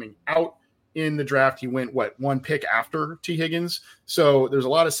Pittman coming out in the draft. He went, 1 pick after T. Higgins? So there's a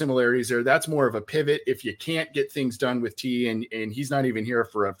lot of similarities there. That's more of a pivot if you can't get things done with T, and he's not even here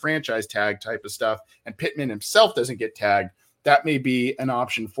for a franchise tag type of stuff, and Pittman himself doesn't get tagged. That may be an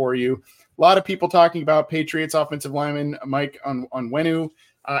option for you. A lot of people talking about Patriots offensive lineman Mike Onwenu.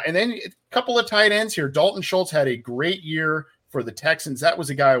 And then a couple of tight ends here. Dalton Schultz had a great year for the Texans. That was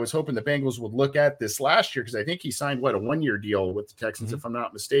a guy I was hoping the Bengals would look at this last year because I think he signed, a 1-year deal with the Texans, if I'm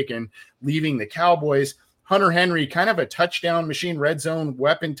not mistaken, leaving the Cowboys. Hunter Henry, kind of a touchdown machine, red zone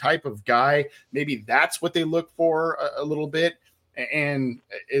weapon type of guy. Maybe that's what they look for a little bit, and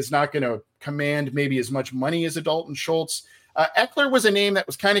is not going to command maybe as much money as a Dalton Schultz. Eckler was a name that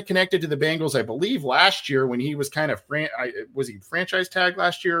was kind of connected to the Bengals, I believe, last year when he was kind of was he franchise tag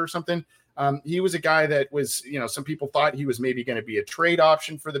last year or something? He was a guy that was, some people thought he was maybe going to be a trade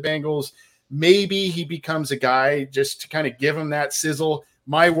option for the Bengals. Maybe he becomes a guy just to kind of give him that sizzle.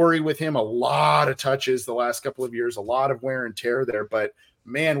 My worry with him, a lot of touches the last couple of years, a lot of wear and tear there, but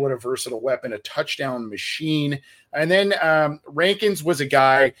man, what a versatile weapon, a touchdown machine. And then Rankins was a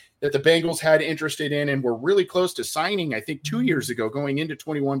guy that the Bengals had interested in and were really close to signing, I think 2 years ago, going into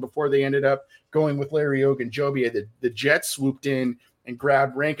 21 before they ended up going with Larry Ogunjobi. The Jets swooped in and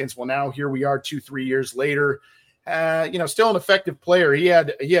grabbed Rankins. Well, now here we are 2-3 years later. Still an effective player. He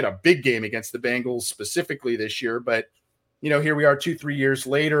had a big game against the Bengals specifically this year, but here we are 2-3 years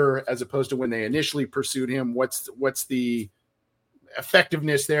later, as opposed to when they initially pursued him. What's the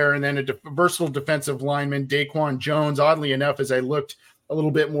effectiveness there? And then a versatile defensive lineman, Daquan Jones. Oddly enough, as I looked a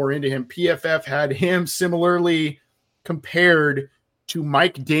little bit more into him, PFF had him similarly compared to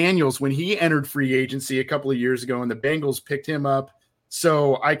Mike Daniels when he entered free agency a couple of years ago, and the Bengals picked him up.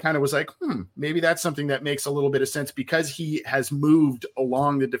 So I kind of was like, maybe that's something that makes a little bit of sense because he has moved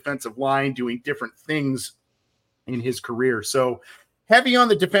along the defensive line doing different things in his career. So heavy on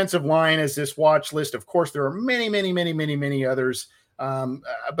the defensive line as this watch list. Of course, there are many others,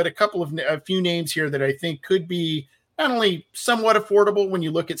 but a few names here that I think could be not only somewhat affordable when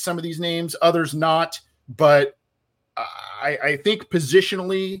you look at some of these names, others not, but I think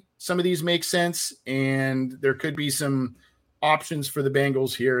positionally some of these make sense, and there could be some options for the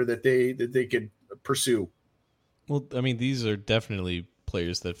Bengals here that they could pursue. Well, these are definitely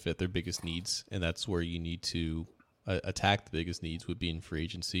players that fit their biggest needs, and that's where you need to attack the biggest needs would be in free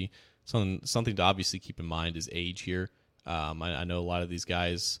agency. Something to obviously keep in mind is age here. I know a lot of these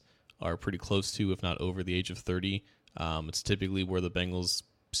guys are pretty close to, if not over the age of 30. It's typically where the Bengals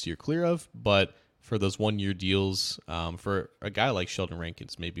steer clear of, but for those 1-year deals for a guy like Sheldon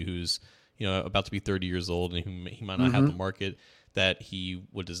Rankins, maybe who's about to be 30 years old and he might not have the market that he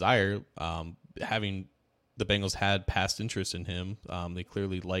would desire. Having the Bengals had past interest in him, they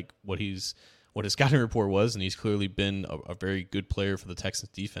clearly like what his scouting report was, and he's clearly been a very good player for the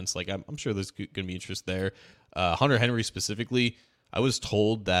Texans defense. Like I'm sure there's going to be interest there. Hunter Henry specifically, I was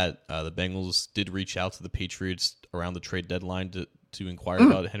told that the Bengals did reach out to the Patriots around the trade deadline to inquire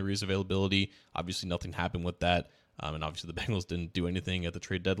about Henry's availability. Obviously, nothing happened with that, and obviously the Bengals didn't do anything at the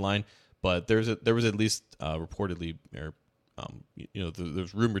trade deadline. But there was at least reportedly, or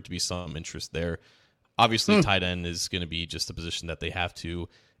there's rumored to be some interest there. Obviously, tight end is going to be just a position that they have to,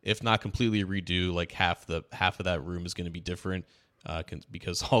 if not completely redo, like half of that room is going to be different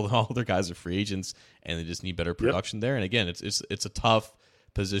because all their guys are free agents and they just need better production there. And again, it's a tough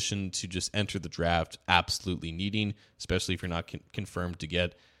position to just enter the draft absolutely needing, especially if you're not confirmed to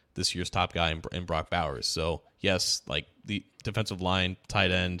get this year's top guy in Brock Bowers. So yes, like the defensive line,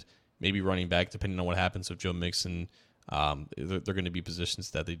 tight end, maybe running back, depending on what happens with Joe Mixon, they're going to be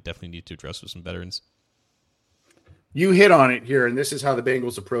positions that they definitely need to address with some veterans. You hit on it here, and this is how the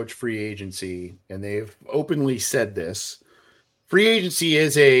Bengals approach free agency, and they've openly said this. Free agency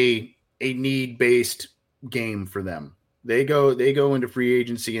is a need-based game for them. They go into free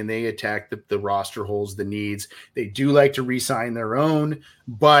agency and they attack the roster holes, the needs. They do like to re-sign their own,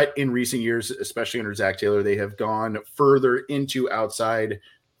 but in recent years, especially under Zach Taylor, they have gone further into outside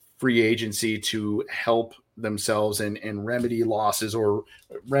free agency to help themselves and remedy losses or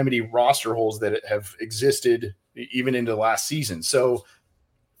remedy roster holes that have existed even into last season. So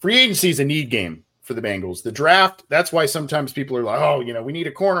free agency is a need game for the Bengals. The draft, that's why sometimes people are like, oh, we need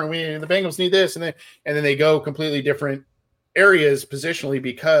a corner. The Bengals need this. And then they go completely different areas positionally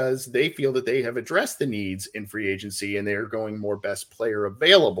because they feel that they have addressed the needs in free agency and they're going more best player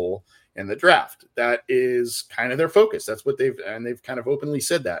available in the draft. That is kind of their focus. That's what they've kind of openly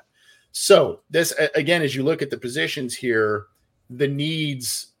said that. So this, again, as you look at the positions here, the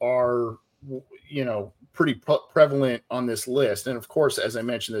needs are, pretty prevalent on this list. And of course, as I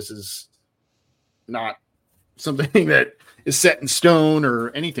mentioned, this is not something that is set in stone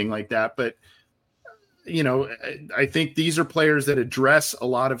or anything like that. But, I think these are players that address a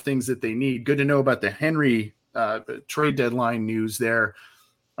lot of things that they need. Good to know about the Henry trade deadline news there.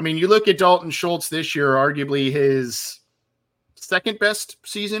 I mean, you look at Dalton Schultz this year, arguably his second best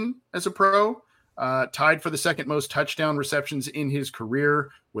season as a pro, tied for the second most touchdown receptions in his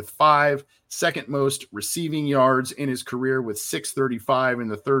career with 5, second most receiving yards in his career with 635,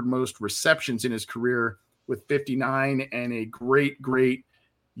 and the third most receptions in his career with 59, and a great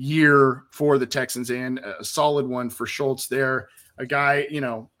year for the Texans and a solid one for Schultz there. A guy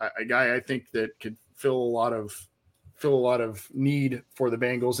I think that could fill a lot of need for the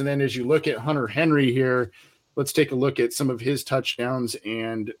Bengals. And then as you look at Hunter Henry here, let's take a look at some of his touchdowns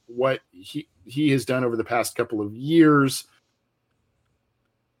and what he has done over the past couple of years.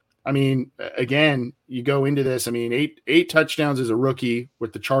 I mean, again, you go into this, eight touchdowns as a rookie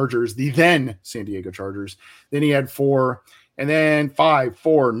with the Chargers, the then San Diego Chargers. Then he had 4, and then 5,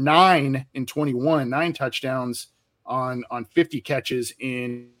 4, 9 in 21, 9 touchdowns on 50 catches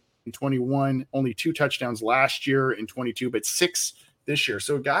in 21, only 2 touchdowns last year in 22, but 6 this year.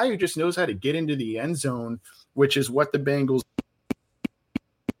 So a guy who just knows how to get into the end zone, which is what the Bengals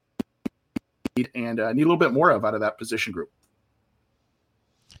need and need a little bit more of out of that position group.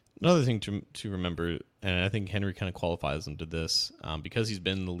 Another thing to remember, and I think Henry kind of qualifies into this, because he's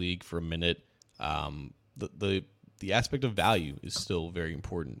been in the league for a minute, the aspect of value is still very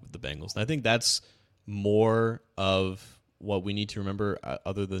important with the Bengals. And I think that's more of what we need to remember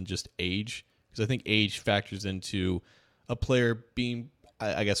other than just age, because I think age factors into a player being,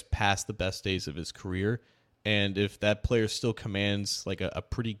 I guess, past the best days of his career. And if that player still commands like a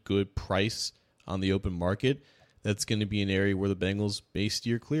pretty good price on the open market, that's going to be an area where the Bengals may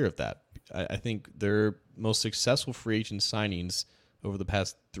steer clear of that. I think their most successful free agent signings over the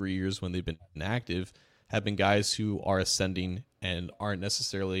past 3 years when they've been inactive have been guys who are ascending and aren't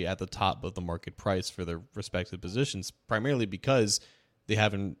necessarily at the top of the market price for their respective positions, primarily because they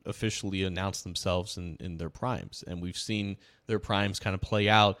haven't officially announced themselves in their primes. And we've seen their primes kind of play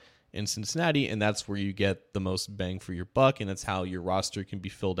out in Cincinnati, and that's where you get the most bang for your buck, and it's how your roster can be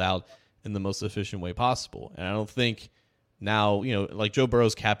filled out in the most efficient way possible. And I don't think now, like Joe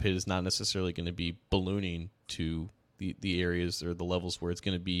Burrow's cap hit is not necessarily going to be ballooning to the areas or the levels where it's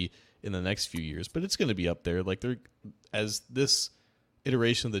going to be in the next few years, but it's going to be up there. Like as this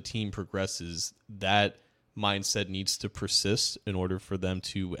iteration of the team progresses, that mindset needs to persist in order for them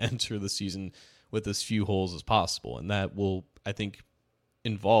to enter the season with as few holes as possible. And that will, I think,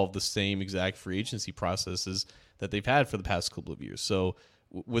 involve the same exact free agency processes that they've had for the past couple of years. So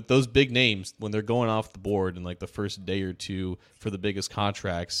with those big names, when they're going off the board in like the first day or two for the biggest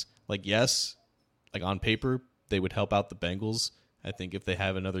contracts, like, yes, like on paper, they would help out the Bengals. I think if they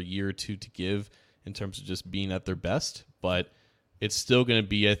have another year or two to give in terms of just being at their best, but it's still going to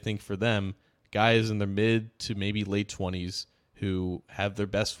be, I think, for them, guys in their mid to maybe late 20s who have their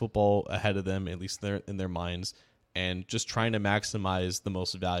best football ahead of them, at least in their minds, and just trying to maximize the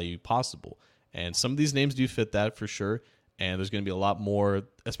most value possible. And some of these names do fit that for sure. And there's going to be a lot more,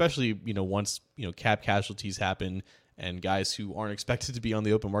 especially, once, cap casualties happen and guys who aren't expected to be on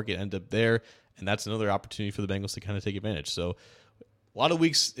the open market end up there. And that's another opportunity for the Bengals to kind of take advantage. So a lot of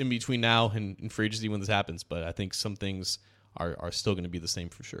weeks in between now and free agency when this happens, but I think some things are still going to be the same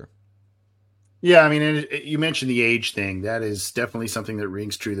for sure. Yeah, I mean, and you mentioned the age thing. That is definitely something that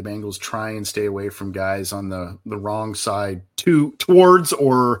rings true. The Bengals try and stay away from guys on the wrong side towards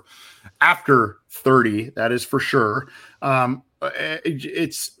or after 30. That is for sure.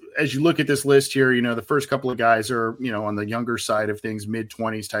 It's as you look at this list here, the first couple of guys are, on the younger side of things,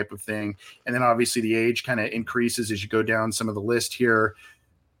 mid-20s type of thing. And then obviously the age kind of increases as you go down some of the list here.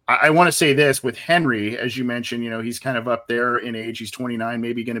 I want to say this with Henry, as you mentioned, he's kind of up there in age. He's 29,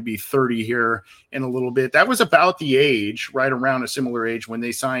 maybe going to be 30 here in a little bit. That was about the age, right around a similar age when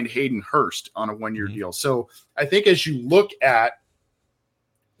they signed Hayden Hurst on a one-year deal. So I think as you look at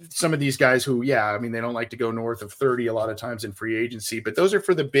some of these guys who, they don't like to go north of 30 a lot of times in free agency, but those are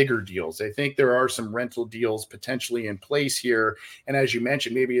for the bigger deals. I think there are some rental deals potentially in place here. And as you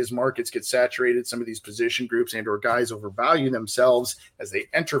mentioned, maybe as markets get saturated, some of these position groups and or guys overvalue themselves as they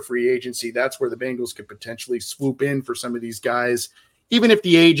enter free agency. That's where the Bengals could potentially swoop in for some of these guys, even if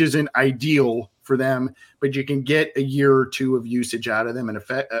the age isn't ideal for them, but you can get a year or two of usage out of them and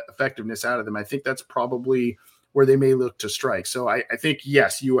effectiveness out of them. I think that's probably where they may look to strike. So I think,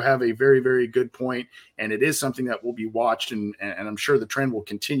 yes, you have a very, very good point, and it is something that will be watched, and I'm sure the trend will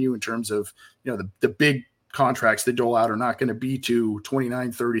continue in terms of, the big contracts that dole out are not going to be to 29,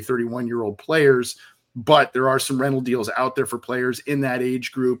 30, 31-year-old players, but there are some rental deals out there for players in that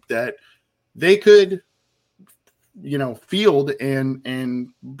age group that they could, field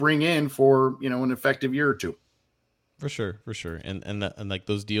and bring in for, an effective year or two. For sure. And like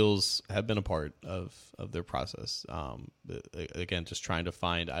those deals have been a part of their process. Again, just trying to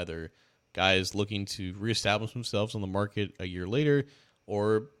find either guys looking to reestablish themselves on the market a year later,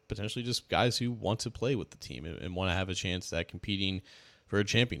 or potentially just guys who want to play with the team and want to have a chance at competing for a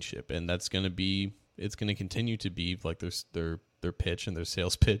championship. And it's going to continue to be like their pitch and their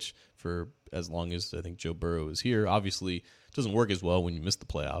sales pitch for as long as I think Joe Burrow is here. Obviously, it doesn't work as well when you miss the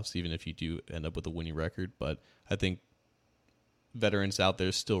playoffs, even if you do end up with a winning record. But I think veterans out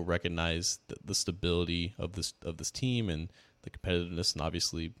there still recognize the stability of this team and the competitiveness, and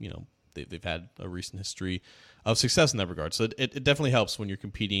obviously, they've had a recent history of success in that regard. So it definitely helps when you're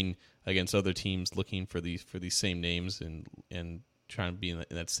competing against other teams looking for these same names and trying to be in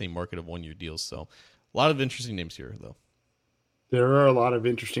that same market of one-year deals. So a lot of interesting names here, though. There are a lot of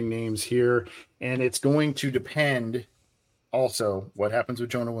interesting names here, and it's going to depend also what happens with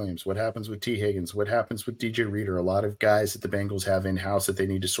Jonah Williams, what happens with T. Higgins, what happens with DJ Reader. A lot of guys that the Bengals have in-house that they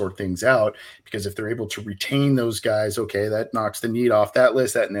need to sort things out, because if they're able to retain those guys, okay, that knocks the need off that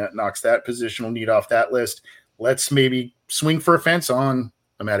list, that knocks that positional need off that list. Let's maybe swing for a fence on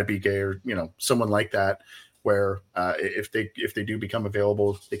Amadabike or someone like that, where if they do become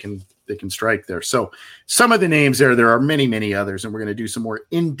available, they can strike there. So some of the names there are many others, and we're going to do some more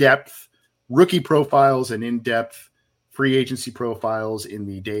in-depth rookie profiles and in-depth free agency profiles in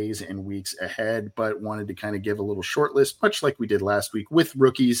the days and weeks ahead, but wanted to kind of give a little short list, much like we did last week with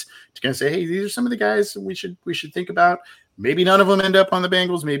rookies, to kind of say, hey, these are some of the guys we should think about. Maybe none of them end up on the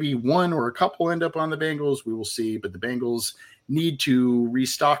Bengals. Maybe one or a couple end up on the Bengals. We will see. But the Bengals need to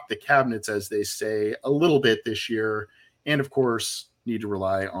restock the cabinets, as they say, a little bit this year. And, of course, need to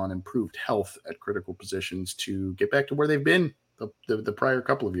rely on improved health at critical positions to get back to where they've been the prior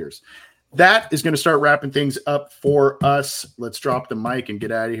couple of years. That is going to start wrapping things up for us. Let's drop the mic and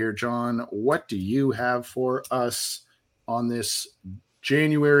get out of here. John, what do you have for us on this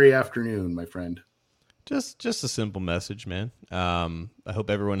January afternoon, my friend? Just a simple message, man. I hope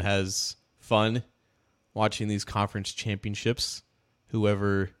everyone has fun watching these conference championships,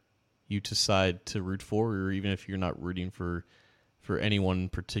 whoever you decide to root for, or even if you're not rooting for anyone in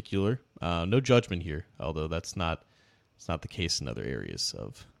particular. No judgment here, although it's not the case in other areas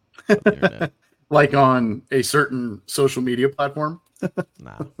of the internet. Like on a certain social media platform?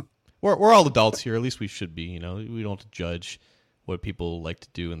 Nah. We're all adults here. At least we should be. We don't have to judge what people like to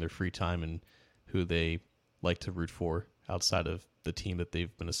do in their free time and who they like to root for. outside of the team that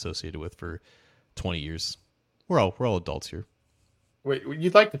they've been associated with for 20 years. We're all adults here. Wait,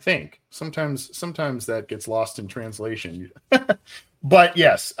 you'd like to think. Sometimes that gets lost in translation. But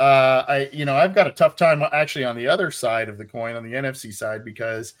yes, I've got a tough time actually on the other side of the coin, on the NFC side,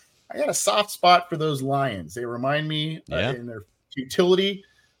 because I got a soft spot for those Lions. They remind me in their futility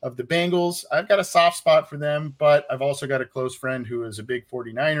of the Bengals. I've got a soft spot for them, but I've also got a close friend who is a big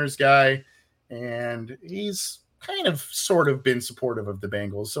 49ers guy, and he's kind of sort of been supportive of the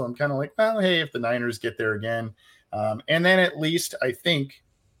Bengals. So I'm kind of like, well, hey, if the Niners get there again, and then at least I think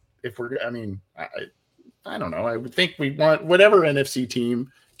I don't know. I would think we want whatever NFC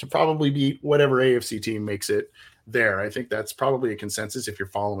team to probably beat whatever AFC team makes it there. I think that's probably a consensus if you're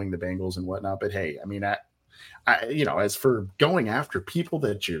following the Bengals and whatnot. But hey, I mean, as for going after people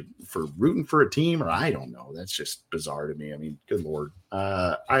that you're for rooting for a team, or I don't know, that's just bizarre to me. I mean, good Lord.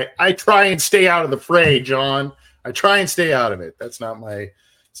 I try and stay out of the fray, John. I try and stay out of it. It's not my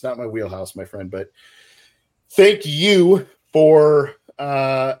wheelhouse, my friend. But thank you for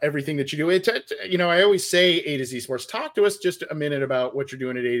everything that you do. I always say A to Z Sports. Talk to us just a minute about what you're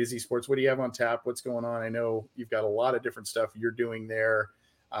doing at A to Z Sports. What do you have on tap? What's going on? I know you've got a lot of different stuff you're doing there.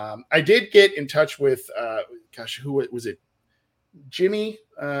 I did get in touch with, who was it? Jimmy.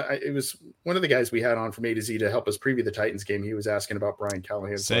 It was one of the guys we had on from A to Z to help us preview the Titans game. He was asking about Brian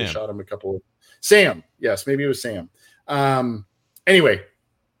Callahan. So I shot him Sam. Yes, maybe it was Sam. Anyway,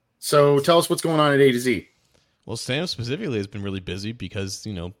 so tell us what's going on at A to Z. Well, Sam specifically has been really busy because,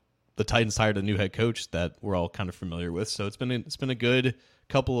 the Titans hired a new head coach that we're all kind of familiar with. So it's been a good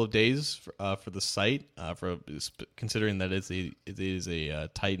couple of days for the site, considering that it is a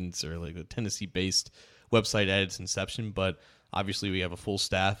Titans or like a Tennessee-based website at its inception. But obviously we have a full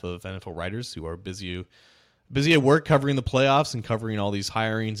staff of NFL writers who are busy at work covering the playoffs and covering all these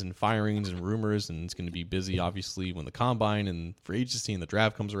hirings and firings and rumors. And it's going to be busy, obviously, when the combine and free agency and the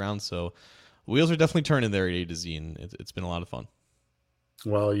draft comes around. So wheels are definitely turning there at A to Z, and it's been a lot of fun.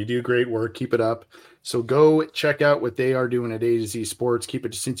 Well, you do great work. Keep it up. So go check out what they are doing at A to Z Sports. Keep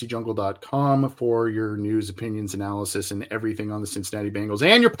it to CincyJungle.com for your news, opinions, analysis, and everything on the Cincinnati Bengals.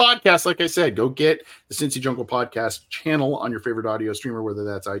 And your podcast, like I said, go get the Cincy Jungle podcast channel on your favorite audio streamer, whether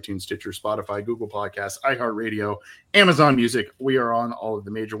that's iTunes, Stitcher, Spotify, Google Podcasts, iHeartRadio, Amazon Music. We are on all of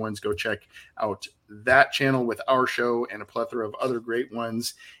the major ones. Go check out that channel with our show and a plethora of other great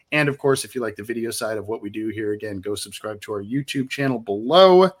ones. And, of course, if you like the video side of what we do here, again, go subscribe to our YouTube channel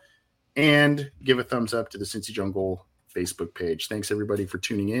below and give a thumbs up to the Cincy Jungle Facebook page. Thanks, everybody, for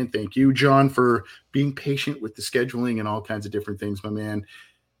tuning in. Thank you, John, for being patient with the scheduling and all kinds of different things, my man.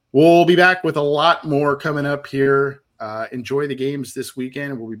 We'll be back with a lot more coming up here. Enjoy the games this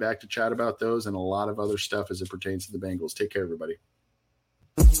weekend. We'll be back to chat about those and a lot of other stuff as it pertains to the Bengals. Take care, everybody.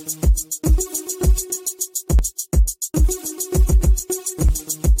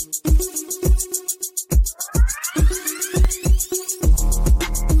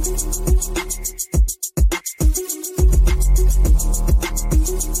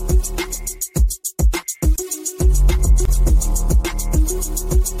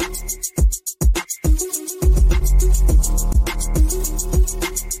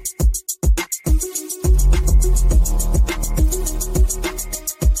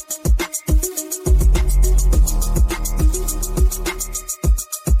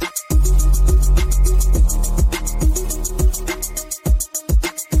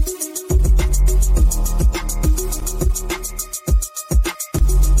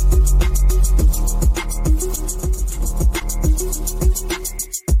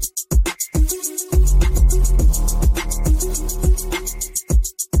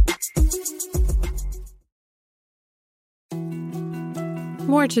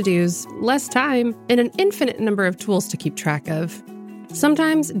 More to-dos, less time, and an infinite number of tools to keep track of.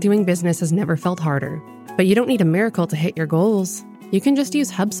 Sometimes doing business has never felt harder, but you don't need a miracle to hit your goals. You can just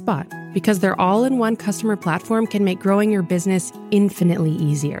use HubSpot, because their all-in-one customer platform can make growing your business infinitely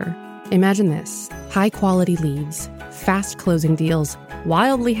easier. Imagine this: high-quality leads, fast closing deals,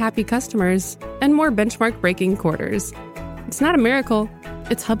 wildly happy customers, and more benchmark-breaking quarters. It's not a miracle,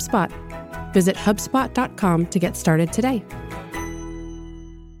 it's HubSpot. Visit HubSpot.com to get started today.